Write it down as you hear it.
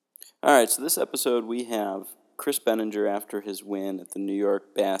All right, so this episode we have Chris Benninger after his win at the New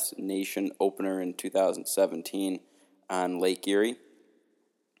York Bass Nation opener in 2017 on Lake Erie.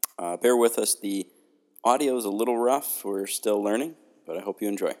 Bear with us, the audio is a little rough. We're still learning, but I hope you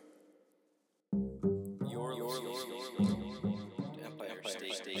enjoy.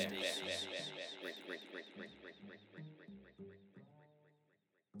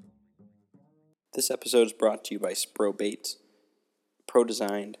 This episode is brought to you by Spro Baits,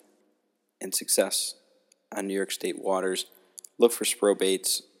 pro-designed and success on New York State waters. Look for Spro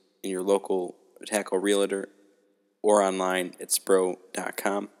Baits in your local tackle realtor or online at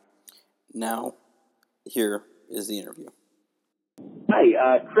spro.com. Now, here is the interview.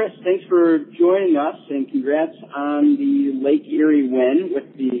 Hi, Chris, thanks for joining us, and congrats on the Lake Erie win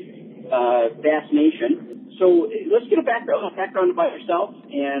with the Bass Nation. So let's get a background about yourself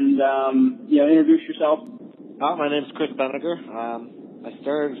and, introduce yourself. My name's Chris Benninger. I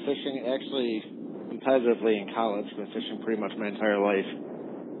started fishing actually competitively in college. Been fishing pretty much my entire life.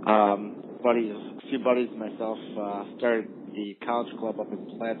 A few buddies and myself started the college club up in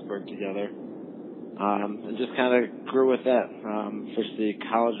Plattsburgh together. And just kind of grew with that. Fished the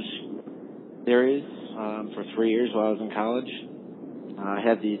college series for 3 years while I was in college. I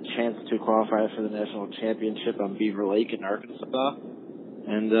had the chance to qualify for the national championship on Beaver Lake in Arkansas.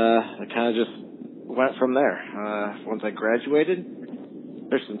 And I kind of just went from there. Once I graduated,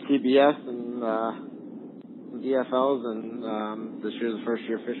 fished some TBS and some DFLs, and this year's the first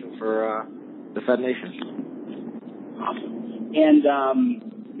year fishing for the Fed Nation. Awesome. And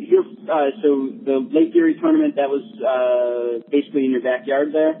so the Lake Erie tournament, that was basically in your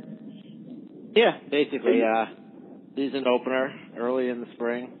backyard there? Yeah, basically. Season opener early in the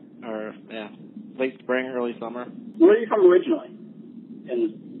spring, late spring, early summer. Where are you from originally?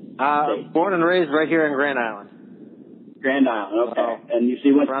 Born and raised right here in Grand Island. Grand Island, okay. And you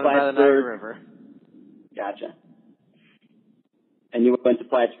went to Plattsburgh. By the Niagara River. Gotcha. And you went to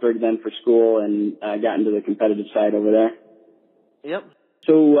Plattsburgh then for school and got into the competitive side over there? Yep.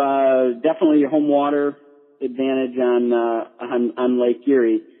 So definitely home water advantage on Lake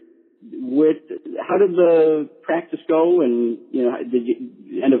Erie. How did the practice go? And did you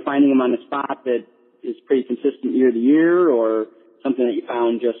end up finding them on a spot that is pretty consistent year to year, or something that you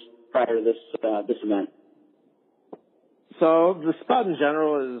found just prior to this event? So the spot in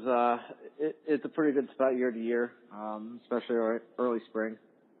general is it's a pretty good spot year to year, especially early spring.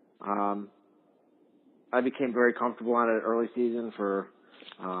 I became very comfortable on it early season for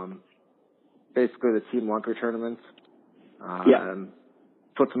basically the team lunker tournaments. And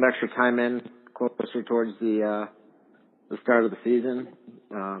put some extra time in closer towards the start of the season.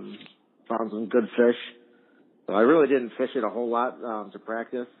 Found some good fish. So I really didn't fish it a whole lot to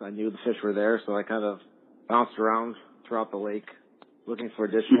practice. I knew the fish were there, so I kind of bounced around throughout the lake looking for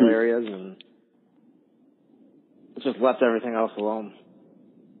additional areas and just left everything else alone.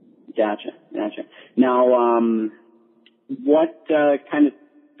 Gotcha. Now,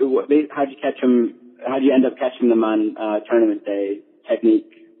 how'd you catch them? How'd you end up catching them on tournament day?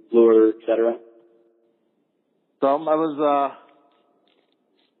 Technique, lure, etc. So I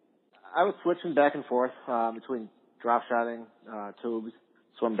was switching back and forth between drop shotting, tubes,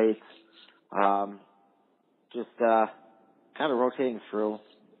 swim baits, just kind of rotating through.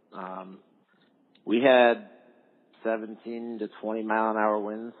 We had 17 to 20 mile an hour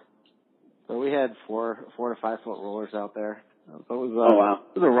winds, so we had 4 to 5 foot rollers out there. So it was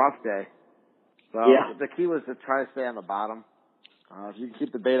it was a rough day. So the key was to try to stay on the bottom. If you can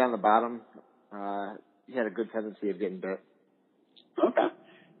keep the bait on the bottom, you had a good tendency of getting bit. Okay.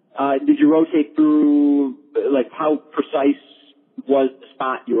 Did you rotate through, how precise was the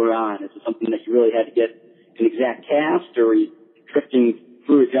spot you were on? Is it something that you really had to get an exact cast, or were you drifting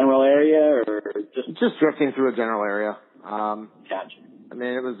through a general area, or just drifting through a general area? Gotcha. I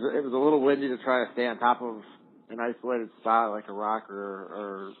mean, it was a little windy to try to stay on top of an isolated spot like a rock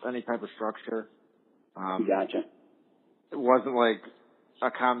or any type of structure. Gotcha. It wasn't like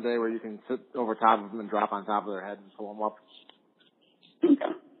a calm day where you can sit over top of them and drop on top of their head and pull them up.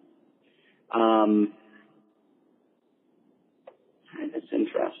 Okay. That's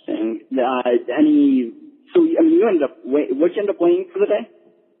interesting. You ended up, what'd you end up weighing for the day?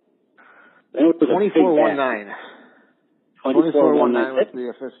 24.19.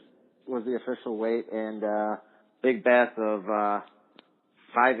 24.19 was the official weight, and big bass of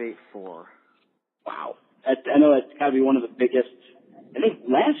 5.84. Wow. I know that's got to be one of the biggest. I think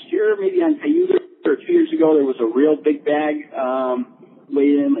last year, maybe on Cayuga, or 2 years ago, there was a real big bag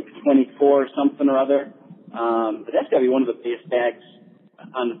weighed in, like 24 something or other. But that's got to be one of the biggest bags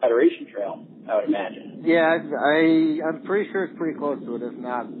on the Federation Trail, I would imagine. Yeah, I'm pretty sure it's pretty close to it, if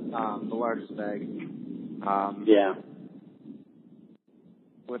not the largest bag. Yeah.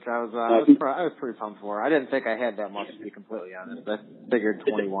 Which I was pretty pumped for. I didn't think I had that much, to be completely honest. I figured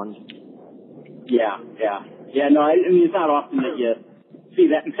 21. Yeah. No, I mean, it's not often that you see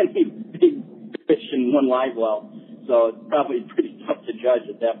that many big fish in one live well, so it's probably pretty tough to judge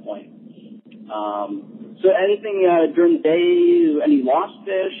at that point. So anything during the day, any lost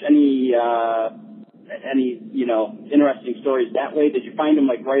fish, any interesting stories that way? Did you find them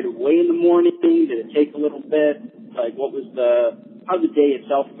like right away in the morning? Did it take a little bit? Like, how'd the day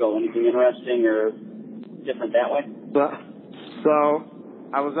itself go? Anything interesting or different that way? So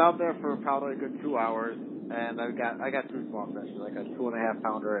I was out there for probably a good 2 hours, and I got two small fish, like a 2.5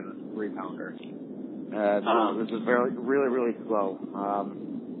 pounder and a 3 pounder. And this was really, really slow.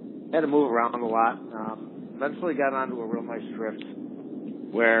 Had to move around a lot. Eventually got onto a real nice drift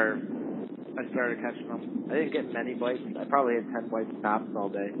where I started catching them. I didn't get many bites. I probably had 10 bites tops all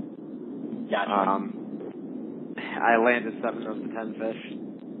day. Gotcha. I landed 7 of the 10 fish,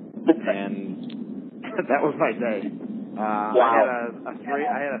 and that was my day. Wow. I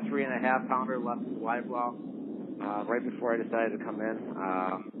had a 3.5 pounder left in the live well right before I decided to come in.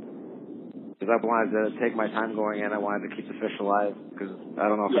 Because I wanted to take my time going in. I wanted to keep the fish alive, because I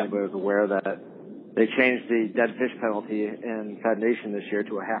don't know if anybody was aware that they changed the dead fish penalty in Fed Nation this year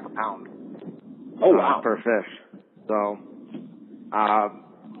to a half a pound. Oh, wow. Per fish. So,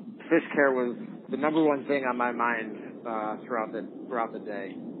 fish care was the number one thing on my mind throughout the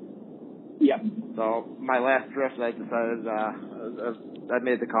day. Yeah. So my last drift, I decided I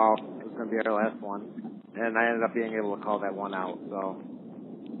made the call. It was going to be our last one, and I ended up being able to call that one out. So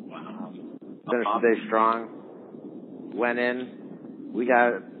finished the day strong. Went in. We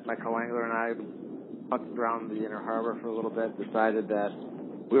got my co-angler and I pucked around the inner harbor for a little bit. Decided that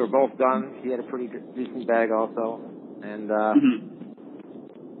we were both done. He had a pretty decent bag also, and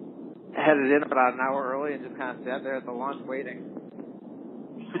headed in about an hour early and just kind of sat there at the launch waiting.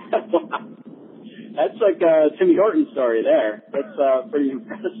 That's like a Timmy Horton story there. That's pretty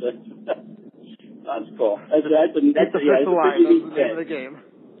impressive. That's cool. That's a pretty neat the name of the game.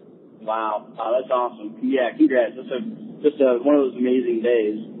 Wow, that's awesome. Yeah, congrats. That's just one of those amazing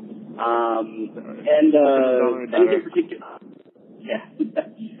days. Anything particular? Yeah.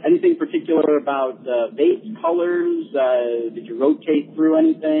 Anything particular about baits, colors? Did you rotate through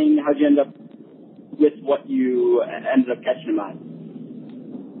anything? How'd you end up with what you ended up catching them on?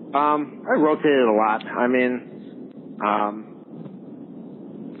 I rotated a lot. I mean,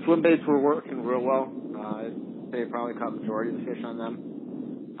 swim baits were working real well. I'd say probably caught the majority of the fish on them.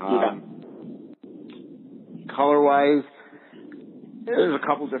 Color-wise, there's a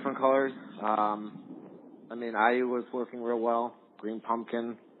couple different colors. I mean, IU was working real well. Green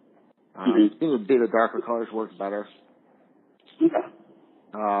pumpkin. Seems to be the darker colors worked better. Okay.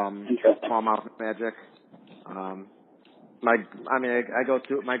 Interesting. Smallmouth magic. My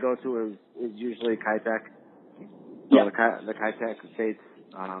go-to is usually Kitech. So the Kitech baits,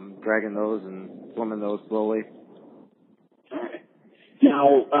 dragging those and swimming those slowly. All right.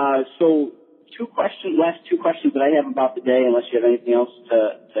 Now, so last two questions that I have about the day, unless you have anything else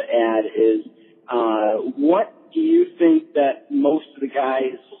to add, is what do you think that most of the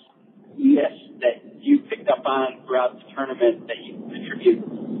guys missed that you picked up on throughout the tournament that you contribute,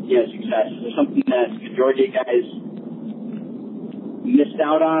 success? Is there something that the majority of guys missed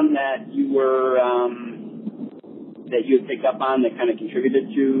out on that you were that you had picked up on that kind of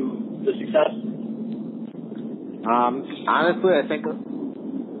contributed to the success? Honestly, I think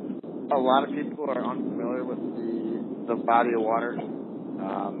a lot of people are unfamiliar with the body of water.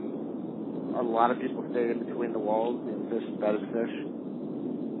 A lot of people stayed in between the walls and fish bedded fish.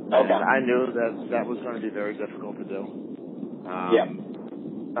 Okay. And I knew that was going to be very difficult to do.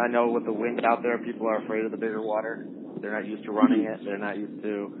 I know with the wind out there, people are afraid of the bigger water. They're not used to running it. They're not used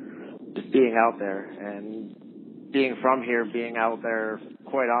to just being out there. And being from here, being out there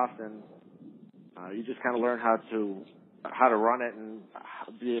quite often, you just kind of learn how to run it and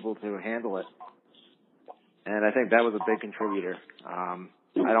be able to handle it. And I think that was a big contributor.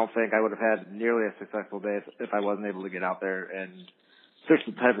 I don't think I would have had nearly a successful day if I wasn't able to get out there and fish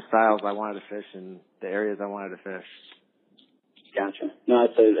the type of styles I wanted to fish in the areas I wanted to fish. Gotcha. No,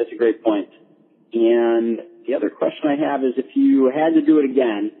 that's a great point. And the other question I have is, if you had to do it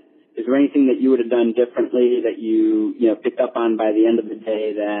again, is there anything that you would have done differently that you picked up on by the end of the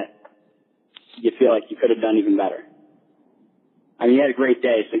day that you feel like you could have done even better? I mean, you had a great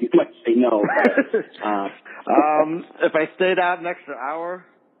day, so you might say no. But, if I stayed out an extra hour,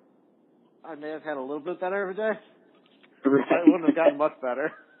 I may have had a little bit better of a day. Right. I wouldn't have gotten much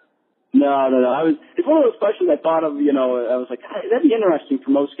better. No. It's one of those questions I thought of, I was like, that'd be interesting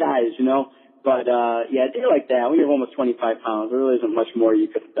for most guys, But, a day like that, when you're almost 25 pounds, there really isn't much more you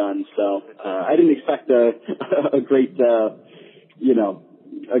could have done. So, I didn't expect a great, a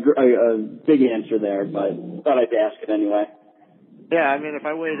big answer there, but thought I'd ask it anyway. Yeah, I mean, if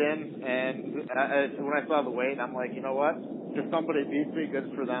I weighed in and when I saw the weight, I'm like, you know what? If somebody beats me,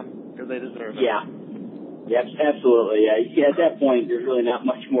 good for them, because they deserve it. Yeah. Yes, absolutely. Yeah, at that point, there's really not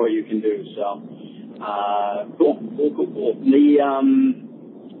much more you can do. So, cool.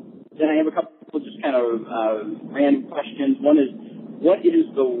 Then I have a couple just kind of random questions. One is, what is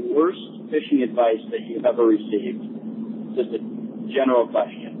the worst fishing advice that you've ever received? Just a general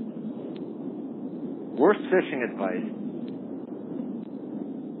question. Worst fishing advice?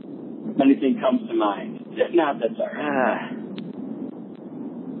 If anything comes to mind. If not, that's all right.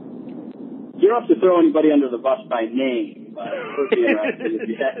 You don't have to throw anybody under the bus by name, but it would be interesting if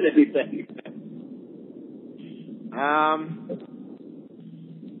you had anything.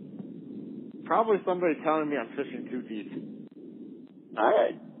 Probably somebody telling me I'm fishing too deep. All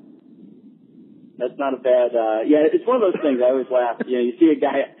right. That's not a bad, it's one of those things I always laugh. You see a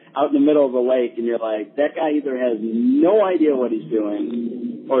guy out in the middle of the lake and you're like, that guy either has no idea what he's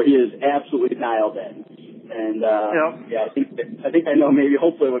doing or he is absolutely dialed in. And, I think I know maybe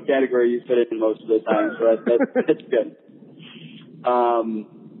hopefully what category you fit in most of the time. So that's good.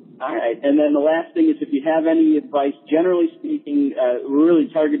 All right. And then the last thing is if you have any advice, generally speaking, we're really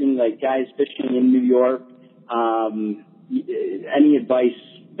targeting like guys fishing in New York. Any advice,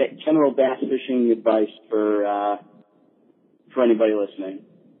 general bass fishing advice for anybody listening?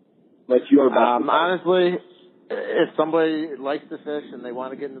 What's your best advice? Honestly, if somebody likes to fish and they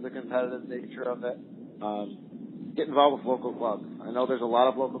want to get into the competitive nature of it, get involved with local clubs. I know there's a lot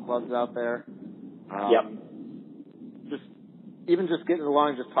of local clubs out there. Just getting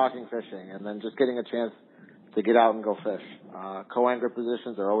along, just talking fishing, and then just getting a chance to get out and go fish. Co-angler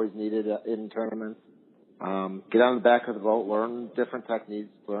positions are always needed in tournaments. Get on the back of the boat, learn different techniques,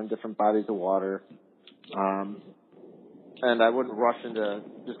 learn different bodies of water. And I wouldn't rush into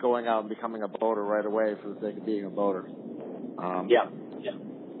just going out and becoming a boater right away for the sake of being a boater.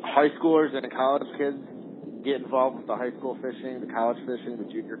 High schoolers and college kids get involved with the high school fishing, the college fishing, the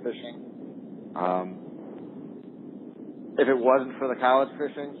junior fishing. If it wasn't for the college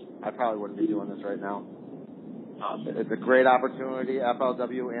fishing, I probably wouldn't be doing this right now. It's a great opportunity.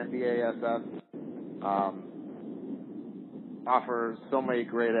 FLW and BASS offer so many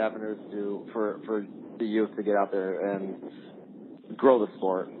great avenues for the youth to get out there and grow the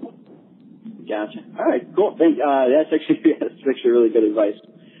sport. Gotcha. All right, cool. That's actually really good advice.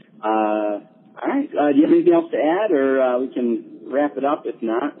 All right. Do you have anything else to add, or we can wrap it up? If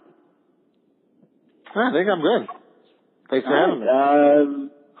not, I think I'm good. Thanks for having me.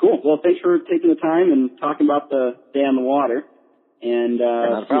 Cool. Well, thanks for taking the time and talking about the day on the water. And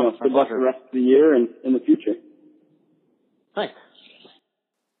good luck for the rest of the year and in the future. Thanks.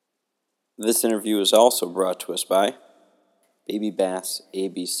 This interview is also brought to us by Baby Bass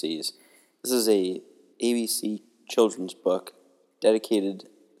ABCs. This is a ABC children's book dedicated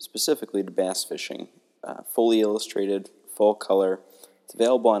specifically to bass fishing. Fully illustrated, full color. It's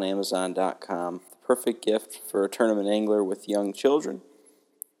available on Amazon.com. The perfect gift for a tournament angler with young children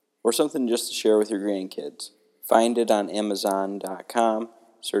or something just to share with your grandkids. Find it on Amazon.com,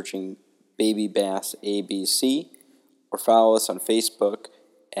 searching Baby Bass ABC, or follow us on Facebook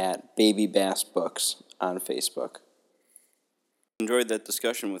at Baby Bass Books on Facebook. Enjoyed that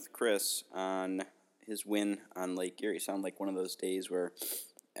discussion with Chris on his win on Lake Erie. It sounded like one of those days where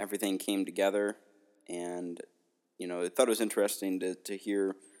everything came together, and I thought it was interesting to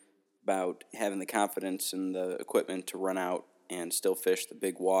hear about having the confidence and the equipment to run out and still fish the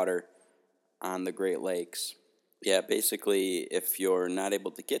big water on the Great Lakes. Yeah, basically, if you're not able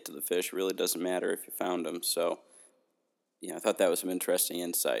to get to the fish, it really doesn't matter if you found them. So, I thought that was some interesting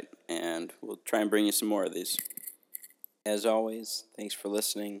insight, and we'll try and bring you some more of these. As always, thanks for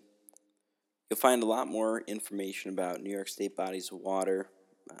listening. You'll find a lot more information about New York State bodies of water,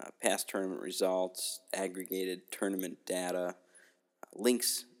 past tournament results, aggregated tournament data,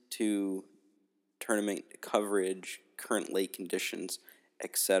 links to tournament coverage, current lake conditions,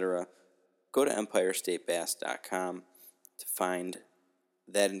 etc. Go to EmpireStateBass.com to find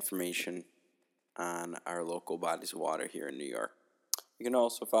that information on our local bodies of water here in New York. You can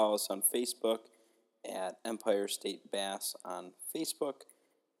also follow us on Facebook at Empire State Bass on Facebook.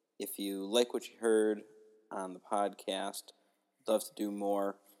 If you like what you heard on the podcast, I'd love to do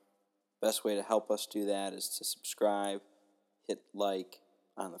more. Best way to help us do that is to subscribe, hit like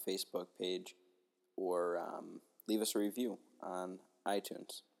on the Facebook page, or leave us a review on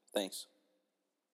iTunes. Thanks.